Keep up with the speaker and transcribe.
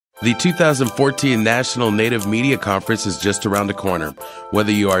The 2014 National Native Media Conference is just around the corner.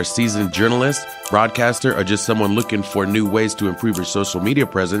 Whether you are a seasoned journalist, broadcaster, or just someone looking for new ways to improve your social media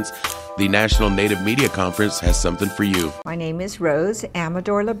presence, the National Native Media Conference has something for you. My name is Rose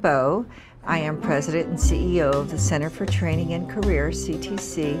Amador LeBeau. I am President and CEO of the Center for Training and Careers,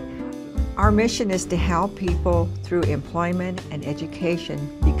 CTC. Our mission is to help people through employment and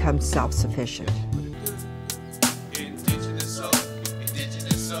education become self-sufficient.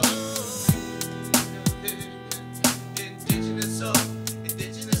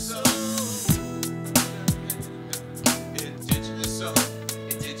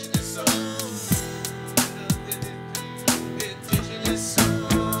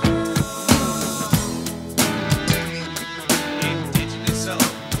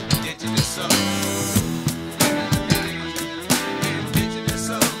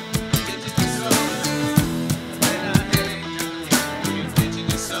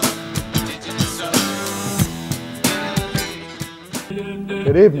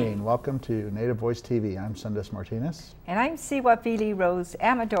 Good evening. Welcome to Native Voice TV. I'm Sundust Martinez. And I'm Cihuapilli Rose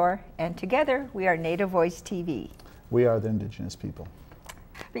Amador, and together we are Native Voice TV. We are the indigenous people.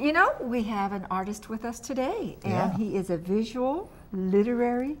 But you know, we have an artist with us today, and he is a visual,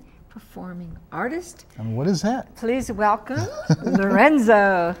 literary, performing artist. And what is that? Please welcome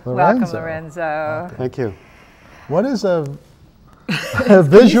Lorenzo. Welcome, Lorenzo. Okay. Thank you. What is a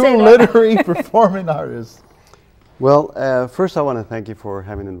visual, literary, performing artist? Well, first I want to thank you for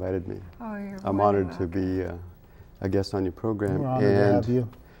having invited me. Oh, you're I'm honored to be a guest on your program. We're honored to have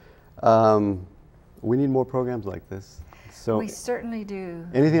you. We need more programs like this. So we certainly do.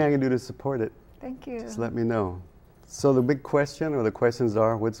 anything I can do to support it, Thank you. just let me know. So the big question, or the questions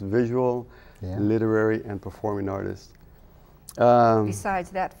are, what's visual, literary, and performing artist?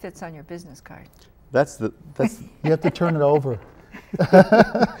 Besides, that fits on your business card. That's You have to turn it over.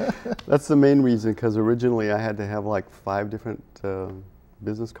 That's the main reason, because originally I had to have like 5 different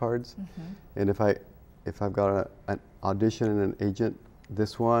business cards, and if I've got an audition and an agent,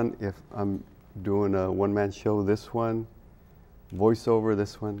 this one. If I'm doing a one-man show, this one. Voiceover,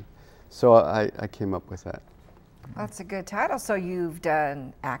 this one. So I came up with that. That's a good title. So you've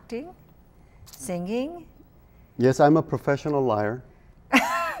done acting, singing. Yes, I'm a professional liar.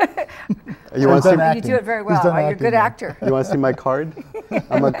 You want to see? You do it very well. You're a good actor. You want to see my card?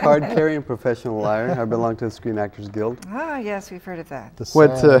 I'm a card-carrying professional liar. I belong to the Screen Actors Guild. Ah, yes, we've heard of that.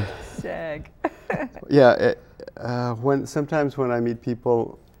 SAG. Yeah, sometimes when I meet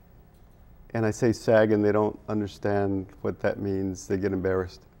people and I say SAG and they don't understand what that means, they get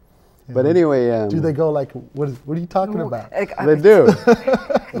embarrassed. Yeah. But anyway, do they go like, "What are you talking about?" They do.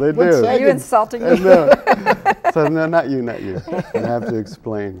 They do. Are you insulting me? No. So no, not you, not you. And I have to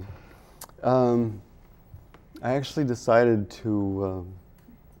explain. I actually decided to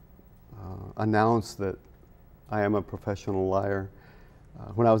announce that I am a professional liar.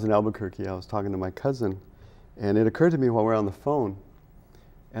 When I was in Albuquerque, I was talking to my cousin, and it occurred to me while we were on the phone,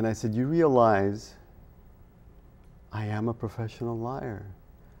 and I said, "You realize I am a professional liar.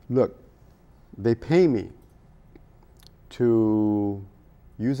 Look, they pay me to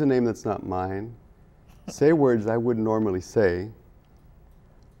use a name that's not mine, say words I wouldn't normally say,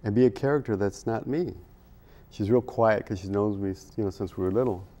 and be a character that's not me." She's real quiet because she knows me, since we were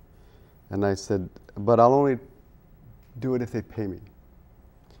little. And I said, "But I'll only do it if they pay me.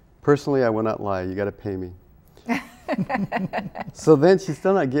 Personally, I will not lie. You got to pay me." So then she's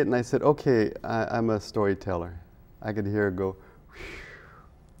still not getting. I said, "Okay, I'm a storyteller." I could hear her go.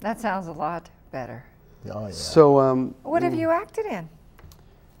 That sounds a lot better. Oh, yeah. So, what have you acted in?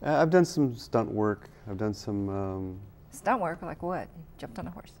 I've done some stunt work. I've done some stunt work, like what? You jumped on a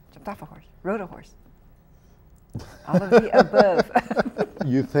horse, jumped off a horse, rode a horse. All of the above.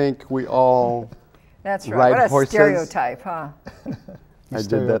 You think we all That's right. ride What a horses? Stereotype, huh? I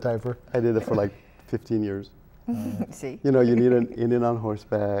did that. I did it for like 15 years. See? You need an Indian on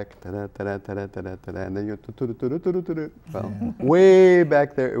horseback, and then you well, way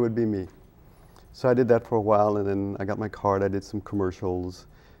back there it would be me. So I did that for a while, and then I got my card. I did some commercials,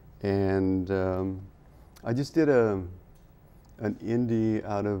 and I just did an indie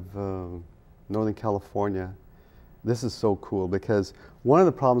out of Northern California. This is so cool because one of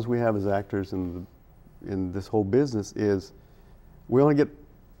the problems we have as actors in this whole business is we only get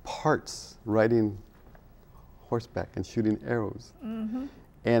parts riding horseback and shooting arrows.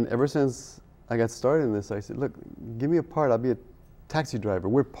 And ever since I got started in this, I said, "Look, give me a part. I'll be a taxi driver.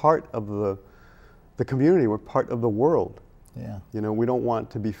 We're part of the community. We're part of the world." Yeah. We don't want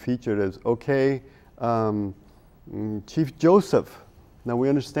to be featured as, "Okay, Chief Joseph, now we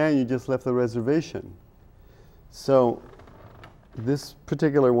understand you just left the reservation." So This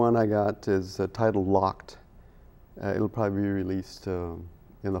particular one I got is titled Locked. It'll probably be released in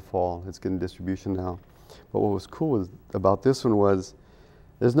the fall. It's getting distribution now. But what was cool about this one was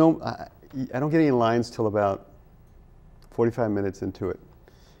there's no, I don't get any lines till about 45 minutes into it.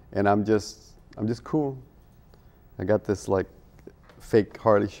 And I'm just cool. I got this like fake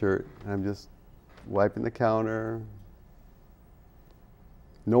Harley shirt, and I'm just wiping the counter.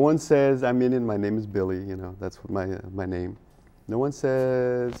 No one says I'm in it, my name is Billy, you know, that's what my name. No one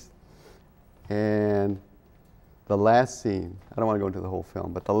says, and the last scene, I don't want to go into the whole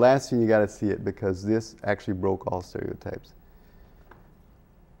film, but the last scene you got to see it because this actually broke all stereotypes.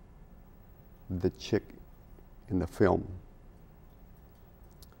 The chick in the film,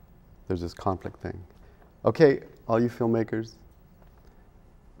 there's this conflict thing. Okay, all you filmmakers,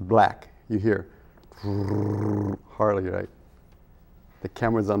 black, you hear Harley, right? The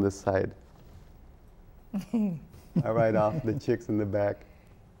camera's on this side. I write off the chicks in the back,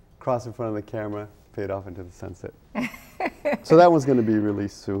 cross in front of the camera, fade off into the sunset. So that one's going to be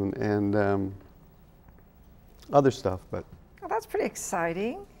released soon, and other stuff, but. Well, that's pretty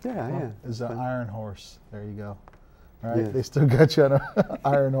exciting. Yeah, Well, yeah. Is an Iron Horse. There you go. All right, Yes. they still got you on an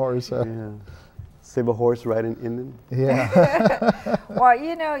Iron Horse. Yeah. Save a horse riding Indian. Yeah. Well,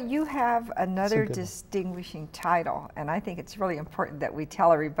 you know, you have another good one. distinguishing title, and I think it's really important that we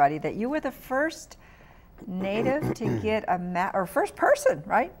tell everybody that you were the first Native to get a or first person,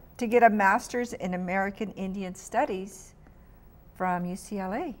 right, to get a master's in American Indian Studies from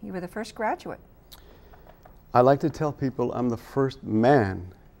UCLA. You were the first graduate. I like to tell people I'm the first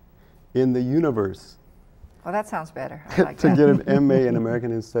man in the universe Well, that sounds better. I like to that. get an MA in American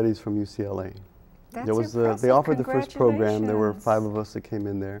Indian Studies from UCLA. That's There was impressive. they offered the first program. There were Congratulations. 5 of us that came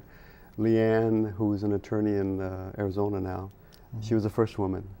in there. Leanne, who's an attorney in Arizona now, she was the first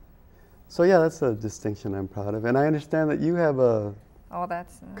woman. So yeah, that's a distinction I'm proud of. And I understand that you have a Oh,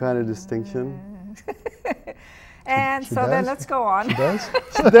 that's kind of distinction. And She so then does? let's go on. She does?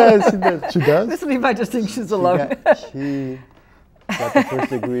 She does, she does. She does? Let's leave my distinctions alone. She got the first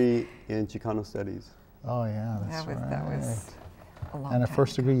degree in Chicano studies. Oh, yeah, that's That was a long And a time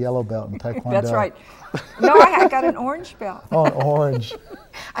first degree yellow belt in Taekwondo. That's right. No, I got an orange belt. Oh, an orange.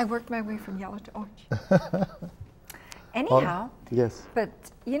 I worked my way from yellow to orange. Anyhow, Yes. but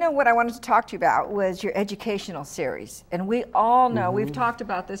you know what I wanted to talk to you about was your educational series. And we all know, we've talked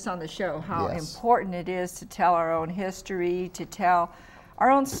about this on the show, how Yes. important it is to tell our own history, to tell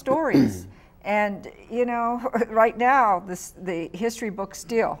our own stories. And, you know, right now, the history books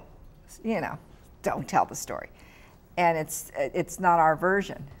still, you know, don't tell the story. And it's not our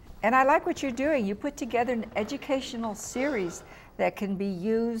version. And I like what you're doing. You put together an educational series that can be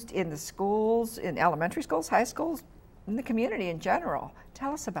used in the schools, in elementary schools, high schools, in the community in general.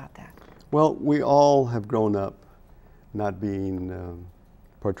 Tell us about that. Well, we all have grown up not being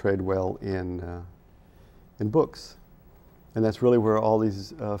portrayed well in books. And that's really where all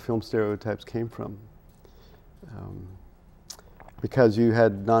these film stereotypes came from. Because you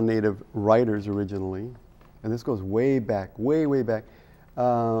had non-native writers originally, and this goes way back, way back,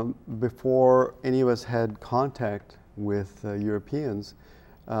 before any of us had contact with Europeans,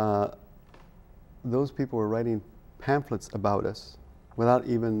 those people were writing pamphlets about us without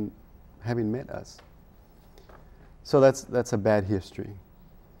even having met us. So that's a bad history.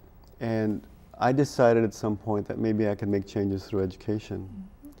 And I decided at some point that maybe I could make changes through education.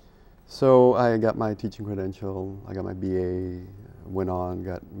 So I got my teaching credential, I got my BA, went on,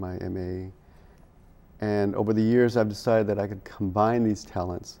 got my MA. And over the years, I've decided that I could combine these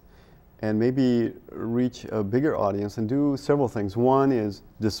talents and maybe reach a bigger audience and do several things. One is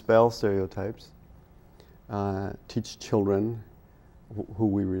dispel stereotypes, teach children who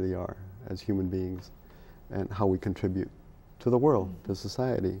we really are as human beings and how we contribute to the world, to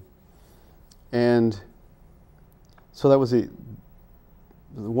society. And so that was the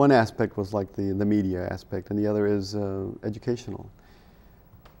one aspect was like the media aspect, and the other is educational.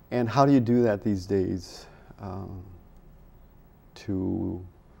 And how do you do that these days to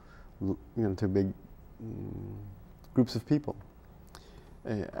big groups of people?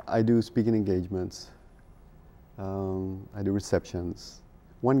 I do speaking engagements. I do receptions.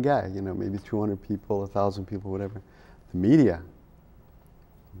 One guy, maybe 200 people, 1,000 people, whatever. The media.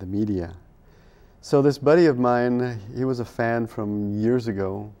 So this buddy of mine, he was a fan from years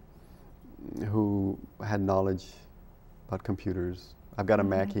ago who had knowledge about computers. I've got a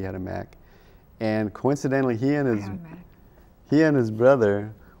Mac, he had a Mac. And coincidentally, he and his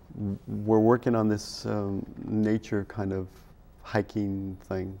brother were working on this nature kind of hiking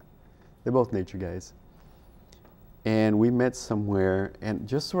thing. They're both nature guys. And we met somewhere, and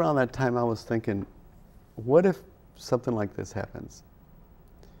just around that time I was thinking, what if something like this happens.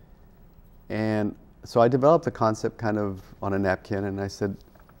 And so I developed the concept kind of on a napkin, and I said,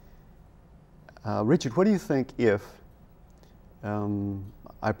 Richard, what do you think if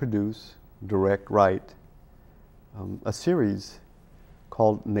I produce, direct, write a series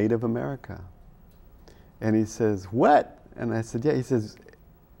called Native America? And he says, what? And I said, yeah. He says,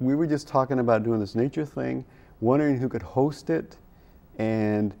 we were just talking about doing this nature thing, wondering who could host it,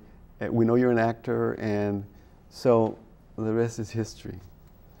 and we know you're an actor, and so the rest is history.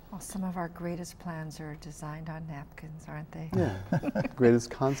 Well, some of our greatest plans are designed on napkins, aren't they? Yeah, greatest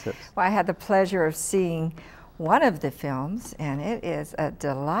concepts. Well, I had the pleasure of seeing one of the films, and it is a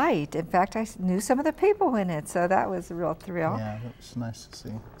delight. In fact, I knew some of the people in it, so that was a real thrill. Yeah, it was nice to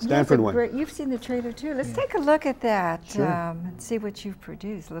see. Stanford one. You've seen the trailer too. Let's take a look at that Sure. and see what you've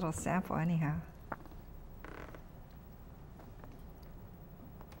produced. A little sample, anyhow.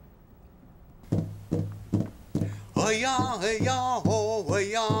 Hey-ya, hey-ya, ho,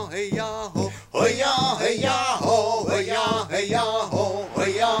 hey-ya, hey-ya, ho, hey-ya, hey-ya, ho, hey-ya, hey-ya, ho,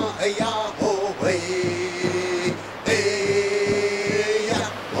 hey-ya, hey-ya, ho, hey, hey-ya,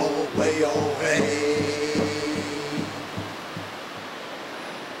 ho, hey, oh, hey.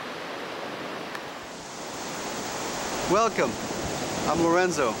 Welcome, I'm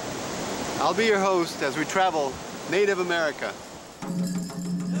Lorenzo. I'll be your host as we travel Native America.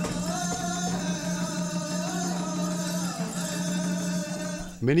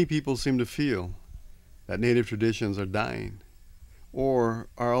 Many people seem to feel that Native traditions are dying or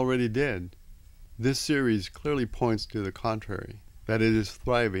are already dead. This series clearly points to the contrary, that it is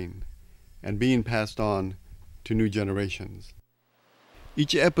thriving and being passed on to new generations.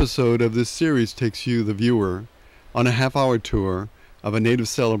 Each episode of this series takes you, the viewer, on a half-hour tour of a Native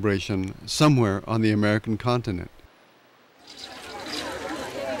celebration somewhere on the American continent.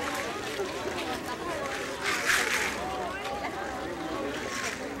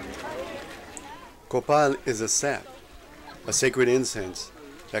 Copal is a sap, a sacred incense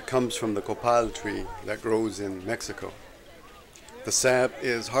that comes from the copal tree that grows in Mexico. The sap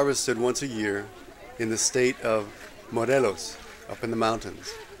is harvested once a year in the state of Morelos, up in the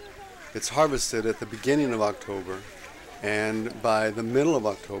mountains. It's harvested at the beginning of October, and by the middle of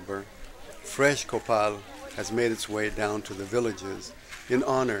October, fresh copal has made its way down to the villages in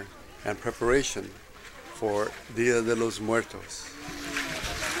honor and preparation for Dia de los Muertos.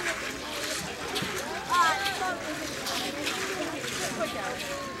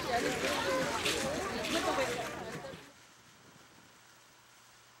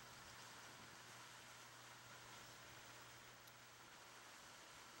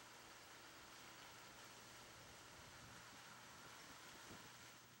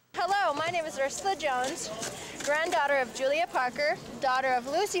 Hello, my name is Ursula Jones, granddaughter of Julia Parker, daughter of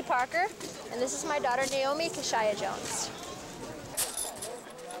Lucy Parker, and this is my daughter Naomi Kashaya Jones.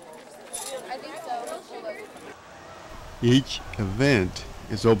 I think so. Each event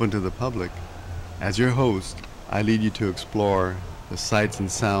is open to the public. As your host, I lead you to explore the sights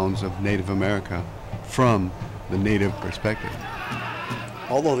and sounds of Native America from the Native perspective.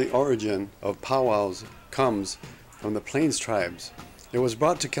 Although the origin of powwows comes from the Plains tribes, it was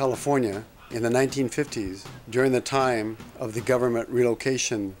brought to California in the 1950s during the time of the government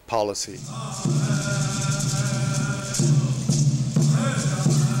relocation policy.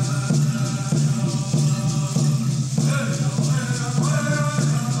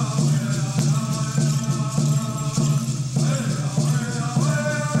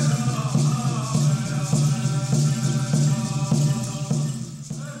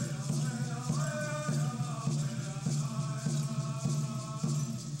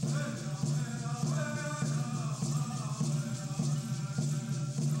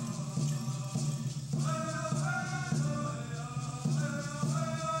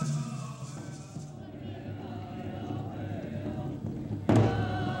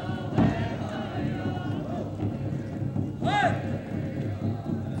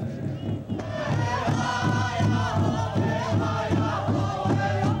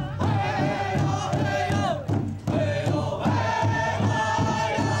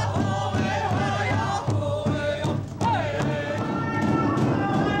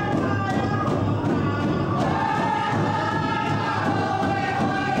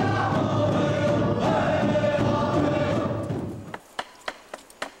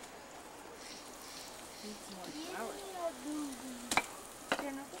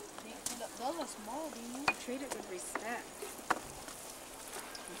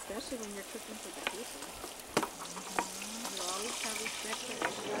 Especially when you're cooking for the people. You always have respect for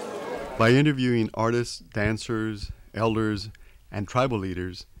everyone. By interviewing artists, dancers, elders, and tribal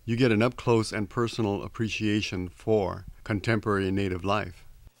leaders, you get an up-close and personal appreciation for contemporary Native life.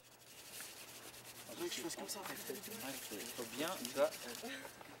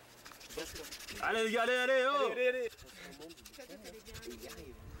 Allez les gars, allez, oh.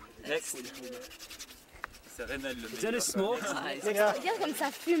 Next. C'est Renel le meilleur. Just smoke. Regarde comme ça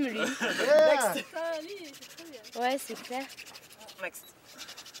fume lui. Next. Ouais, c'est clair. Next.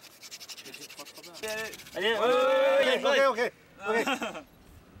 Allez, Ok.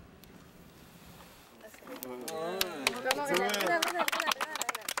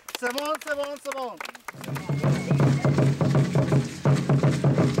 C'est bon.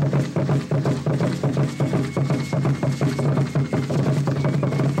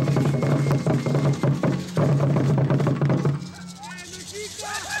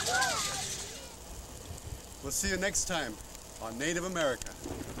 We'll see you next time on Native America.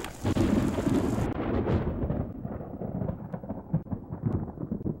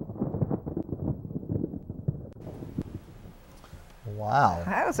 Wow.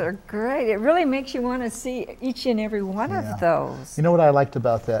 Those are great. It really makes you want to see each and every one of those. You know what I liked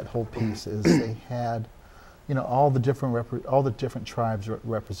about that whole piece is they had, you know, all the different tribes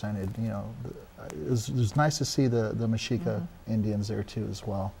represented. You know, it was nice to see the Mexica Indians there too as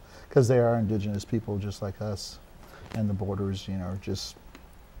well, because they are indigenous people just like us, and the borders, you know, are just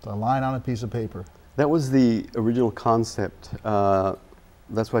a line on a piece of paper. That was the original concept.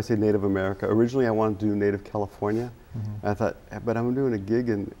 That's why I say Native America. Originally, I wanted to do Native California. I thought, but I'm doing a gig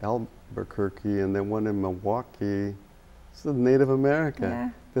in Albuquerque and then one in Milwaukee. This is Native America. Yeah.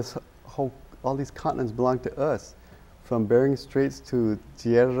 This all these continents belong to us, from Bering Straits to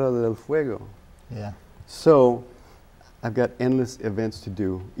Tierra del Fuego. Yeah. So, I've got endless events to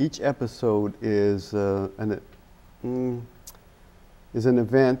do. Each episode is an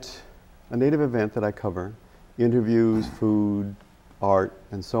event, a Native event that I cover, interviews, food, art,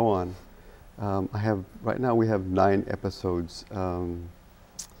 and so on. Right now we have 9 episodes.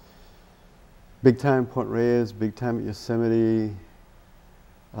 Big Time Point Reyes, Big Time at Yosemite,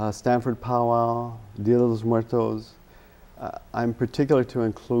 Stanford Powwow, Dia de los Muertos. I'm particular to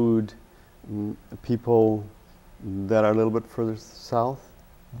include people that are a little bit further south.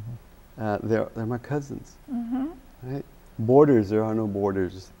 They're my cousins. Right? Borders, there are no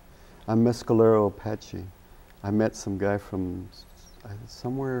borders. I'm Mescalero Apache. I met some guy from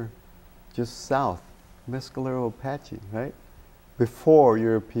somewhere just south, Mescalero Apache, right? Before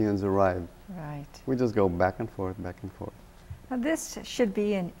Europeans arrived. Right. We just go back and forth. Now this should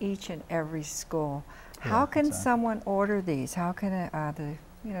be in each and every school. How can someone order these? How can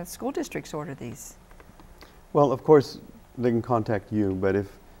the school districts order these? Well, of course, they can contact you, but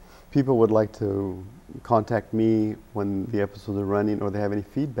if people would like to contact me when the episodes are running or they have any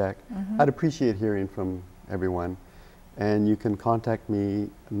feedback, I'd appreciate hearing from everyone. And you can contact me.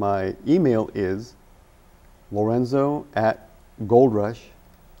 My email is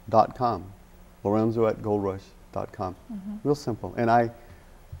lorenzo@goldrush.com. lorenzo@goldrush.com. Real simple. And I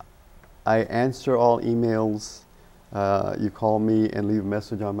answer all emails. You call me and leave a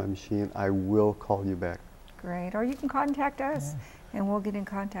message on my machine, I will call you back. Great. Or you can contact us and we'll get in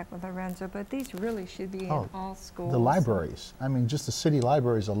contact with Lorenzo. But these really should be in all schools. The libraries. I mean, just the city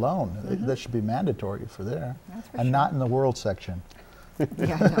libraries alone, that should be mandatory for there. That's for and sure. not in the world section.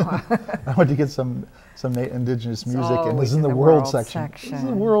 Yeah, I know. I went to get some indigenous music, and it was always in the in the world world section. section. It was in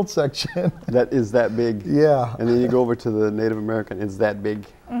the world section. That is that big. Yeah. And then you go over to the Native American, it's that big.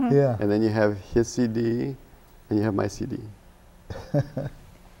 Yeah. And then you have his CD and you have my CD.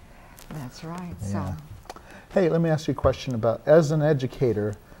 That's right. Yeah. So. Hey, let me ask you a question about, as an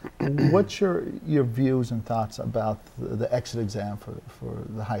educator, what's your views and thoughts about the exit exam for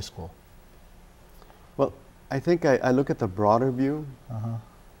the high school? Well, I think I look at the broader view.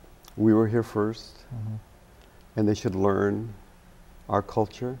 We were here first, and they should learn our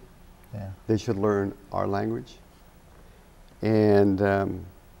culture. Yeah. They should learn our language. And I'm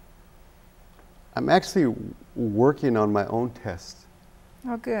actually working on my own test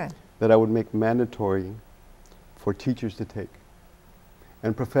Oh, good. that I would make mandatory for teachers to take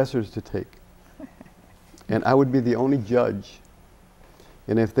and professors to take. And I would be the only judge.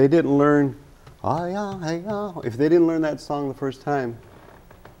 And if they didn't learn, if they didn't learn that song the first time,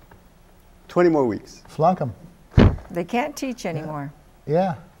 20 more weeks. Flunk them. They can't teach anymore.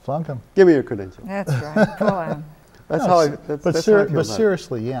 Yeah, flunk them. Give me your credential. That's right. Pull on. That's No, how I. s- That's, but that's how I ser- feel but about it.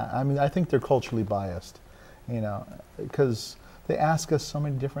 seriously, yeah. I mean, I think they're culturally biased, you know, because they ask us so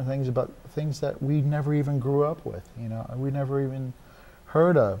many different things about things that we never even grew up with, you know, we never even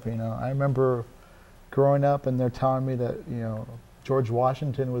heard of, you know. I remember growing up and they're telling me that, you know, George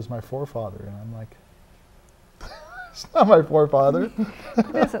Washington was my forefather, and I'm like, It's not my forefather.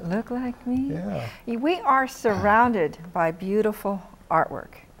 Does it look like me? Yeah. We are surrounded by beautiful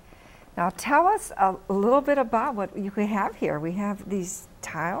artwork. Now tell us a little bit about what you have here. We have these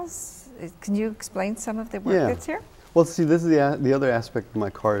tiles. Can you explain some of the work that's here? Well, see, this is the other aspect of my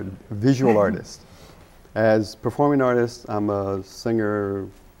card, visual artist. As performing artist, I'm a singer,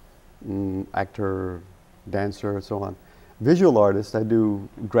 actor, dancer, and so on. Visual artist, I do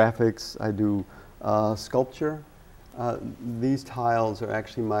graphics, I do sculpture. These tiles are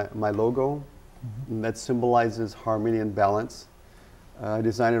actually my logo, and that symbolizes harmony and balance. I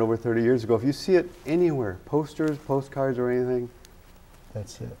designed it over 30 years ago. If you see it anywhere, posters, postcards, or anything,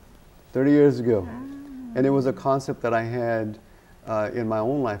 that's it. 30 years ago. And it was a concept that I had in my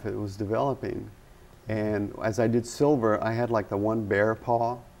own life. It was developing. And as I did silver, I had like the one bear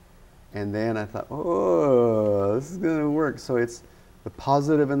paw. And then I thought, oh, this is going to work. So it's the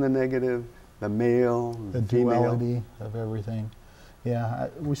positive and the negative, the male, the female. Duality of everything. Yeah,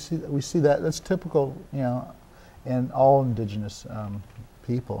 we see that. That's typical, you know, in all indigenous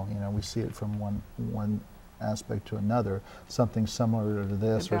people. You know, we see it from one aspect to another, something similar to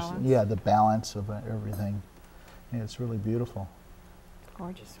this, or yeah, the balance of everything. Yeah, it's really beautiful.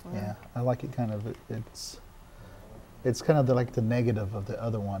 Gorgeous work. Yeah, I like it. Kind of, it's kind of like the negative of the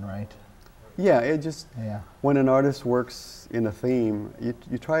other one, right? Yeah, it just when an artist works in a theme,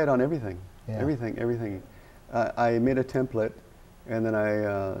 you try it on everything, everything. I made a template, and then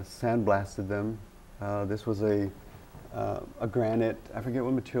I sandblasted them. This was a granite. I forget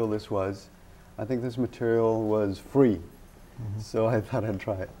what material this was. I think this material was free, so I thought I'd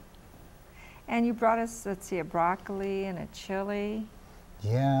try it. And you brought us, let's see, a broccoli and a chili.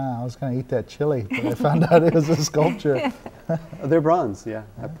 Yeah, I was going to eat that chili, but I found out it was a sculpture. They're bronze, yeah.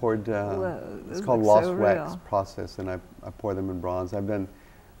 I poured, it's called lost wax process, and I pour them in bronze. I've done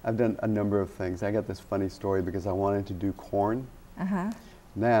a number of things. I got this funny story because I wanted to do corn.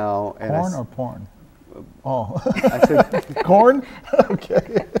 Now, corn or porn? Oh, I said corn.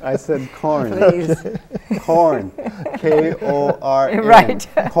 Okay. I said corn. Please. Corn. K-O-R-N. Right.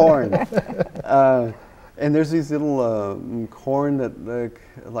 Corn. And there's these little corn that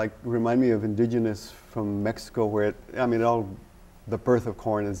like remind me of indigenous from Mexico, where the birth of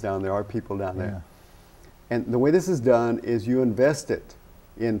corn is down there. Our people down there. And the way this is done is you invest it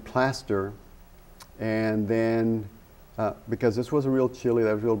in plaster, and then because this was a real chili,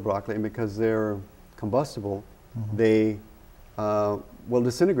 that was real broccoli, and because they're combustible, they will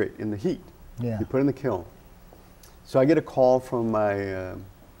disintegrate in the heat. Yeah. You put in the kiln. So I get a call from my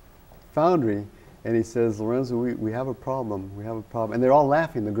foundry, and he says, Lorenzo, we have a problem. We have a problem. And they're all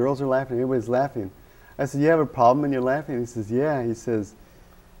laughing. The girls are laughing. Everybody's laughing. I said, you have a problem and you're laughing? He says, yeah. He says,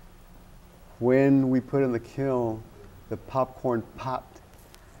 when we put in the kiln, the popcorn popped,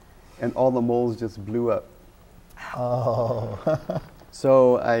 and all the molds just blew up. Oh.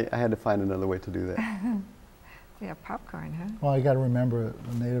 So I had to find another way to do that. Yeah, popcorn, huh? Well, you got to remember,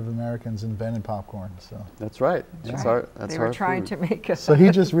 the Native Americans invented popcorn, so. That's right. That's our They were trying to make a So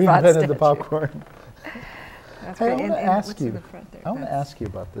he just reinvented the popcorn. That's hey, great. I want to ask you. I want to ask you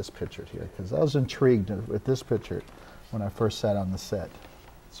about this picture here, because I was intrigued with this picture when I first sat on the set.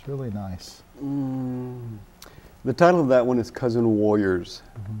 It's really nice. The title of that one is Cousin Warriors.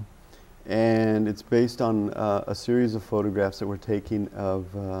 And it's based on a series of photographs that were taken of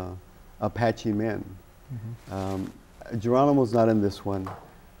Apache men. Geronimo's not in this one,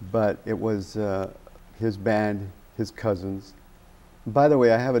 but it was his band, his cousins. By the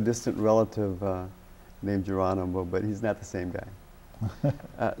way, I have a distant relative named Geronimo, but he's not the same guy.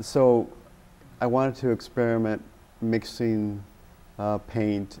 So I wanted to experiment mixing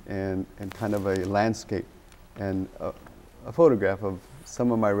paint and kind of a landscape and a photograph of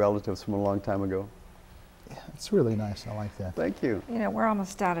some of my relatives from a long time ago. Yeah, it's really nice. I like that. Thank you. You know, we're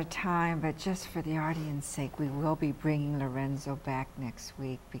almost out of time, but just for the audience's sake, we will be bringing Lorenzo back next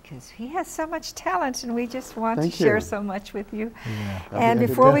week because he has so much talent and we just want to share so much with you. Yeah. And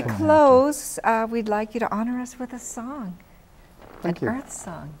before we close, we'd like you to honor us with a song, an Earth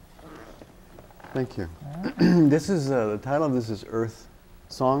song. Thank you. This is, the title of this is Earth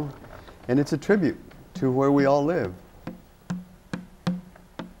Song, and it's a tribute to where we all live.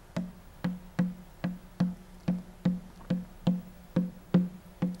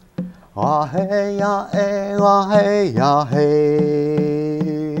 Ah hey ya hey ah hey ya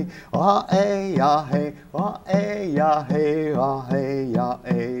hey ah hey ya hey ah hey ya hey ah hey ya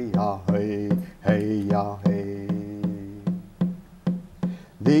hey ah hey hey ya hey.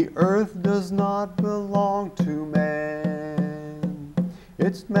 The earth does not belong to man,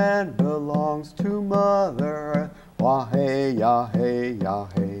 its man belongs to Mother Earth. Ah hey ya hey ya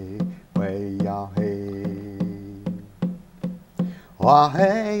hey way ya hey. Wa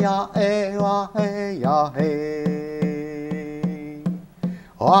hey ya hey, wa hey ya hey.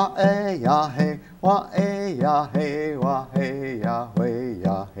 Wa hey ya hey, wa hey ya hey, wa hey ya way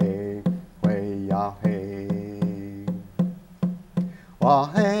ya hey, way ya hey. Wa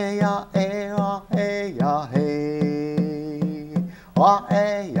hey ya hey, wa hey ya hey. Wa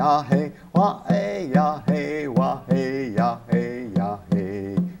hey ya hey, wa hey ya hey, wa hey ya hey ya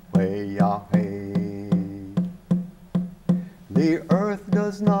hey, way ya hey. The earth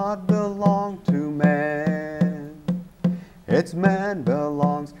does not belong to man. Its man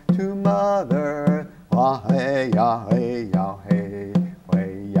belongs to Mother Earth. Wa hey ya hey ya hey,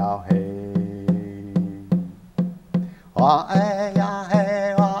 way ya hey. Wa hey ya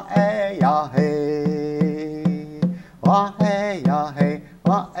hey, wa hey ya hey. Wa hey ya hey,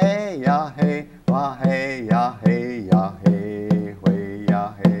 wa hey ya hey, wa hey ya hey ya hey, way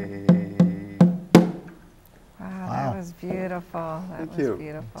ya hey. Wow, that was beautiful. That Thank was you.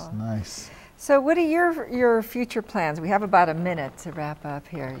 beautiful. It's nice. So what are your future plans? We have about a minute to wrap up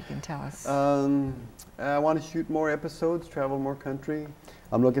here. You can tell us. I want to shoot more episodes, travel more country.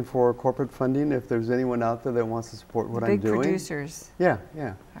 I'm looking for corporate funding if there's anyone out there that wants to support what I'm doing. Big producers. Yeah,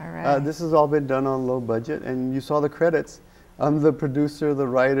 yeah. All right. This has all been done on low budget, and you saw the credits. I'm the producer, the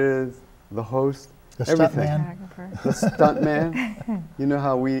writer, the host, The everything. stuntman. The stunt man. You know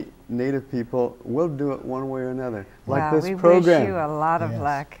how we Native people will do it one way or another. Like Wow, this we program. wish you a lot of Yes.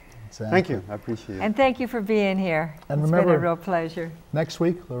 luck. Exactly. Thank you. I appreciate it. And thank you for being here. And It's been a remember- real pleasure. Next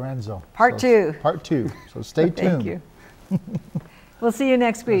week, Lorenzo. Part two. Part 2. So stay tuned. Thank you. We'll see you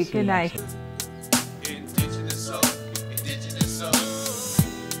next week. see you Good next night. Indigenous soul, indigenous soul.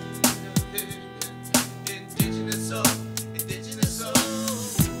 Indigenous soul, indigenous soul.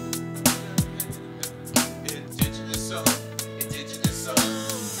 Indigenous soul, indigenous soul. Indigenous soul.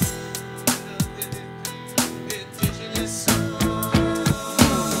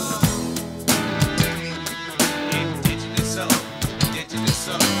 Indigenous soul, indigenous soul. Indigenous soul, indigenous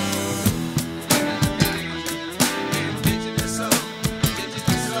soul.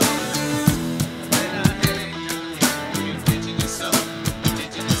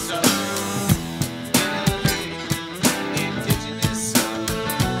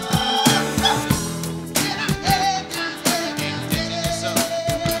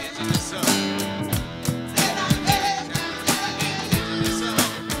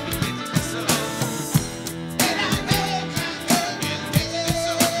 soul, indigenous soul. Indigenous soul. Indigenous soul, indigenous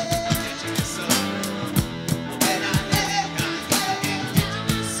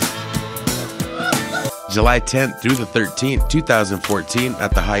soul. July 10th through the 13th, 2014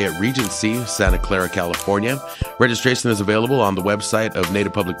 at the Hyatt Regency, Santa Clara, California. Registration is available on the website of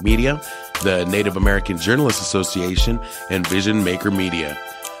Native Public Media, the Native American Journalists Association, and Vision Maker Media.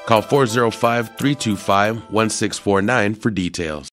 Call 405-325-1649 for details.